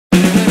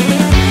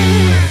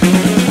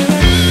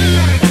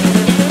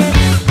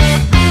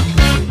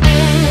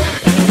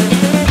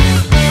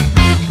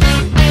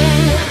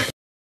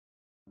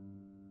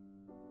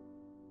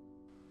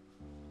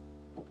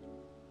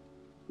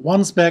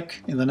Once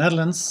back in the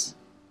Netherlands,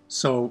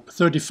 so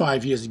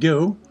 35 years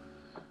ago,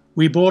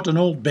 we bought an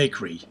old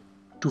bakery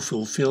to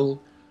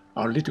fulfill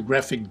our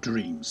lithographic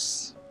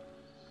dreams.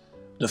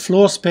 The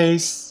floor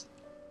space,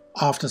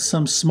 after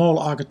some small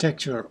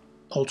architecture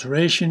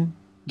alteration,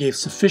 gave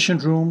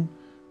sufficient room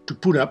to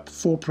put up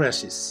 4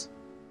 presses.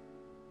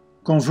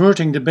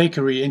 Converting the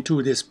bakery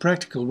into this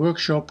practical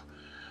workshop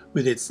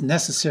with its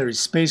necessary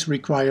space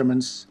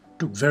requirements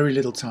took very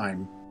little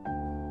time.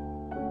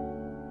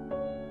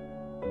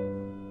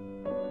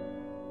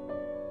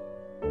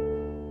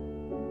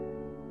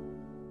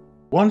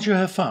 Once you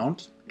have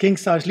found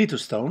king-size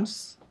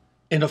lithostones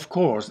and of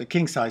course a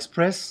king-size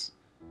press,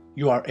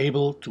 you are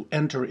able to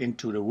enter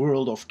into the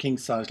world of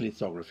king-size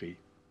lithography.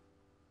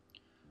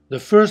 The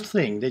first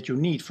thing that you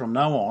need from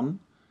now on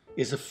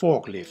is a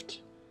forklift.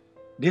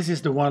 This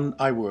is the one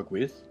I work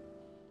with.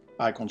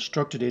 I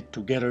constructed it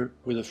together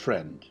with a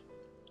friend.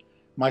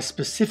 My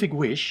specific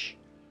wish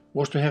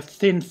was to have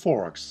thin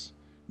forks,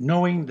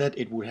 knowing that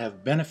it would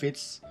have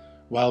benefits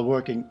while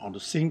working on the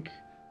sink,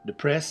 the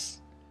press,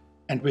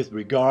 and with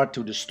regard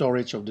to the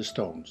storage of the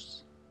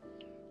stones.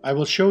 I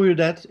will show you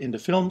that in the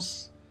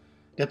films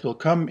that will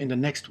come in the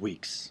next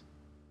weeks.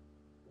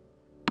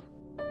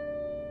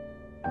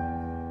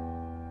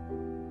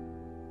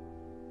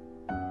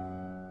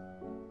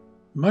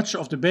 Much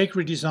of the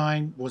bakery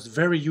design was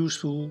very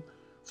useful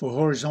for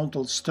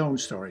horizontal stone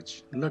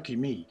storage. Lucky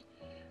me.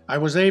 I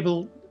was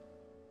able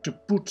to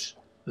put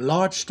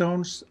large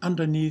stones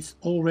underneath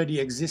already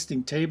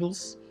existing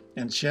tables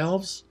and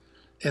shelves,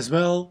 as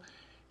well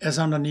as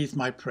underneath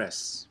my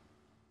press.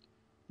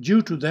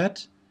 Due to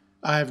that,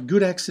 I have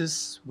good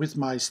access with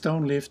my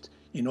stone lift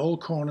in all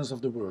corners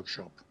of the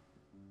workshop.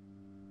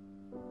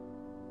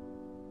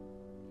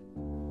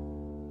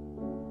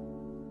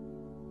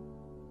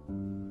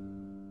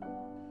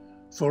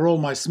 For all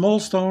my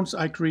small stones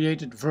I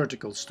created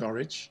vertical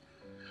storage.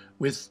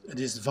 With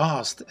this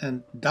vast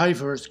and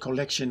diverse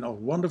collection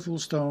of wonderful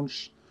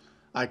stones,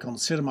 I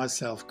consider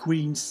myself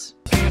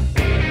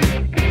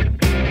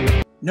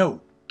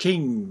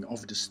king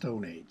of the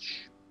Stone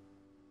Age.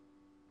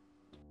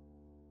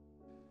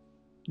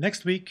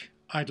 Next week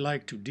I'd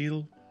like to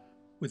deal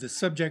with a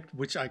subject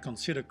which I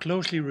consider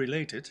closely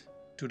related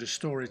to the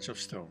storage of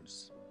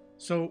stones.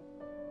 So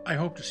I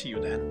hope to see you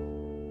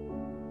then.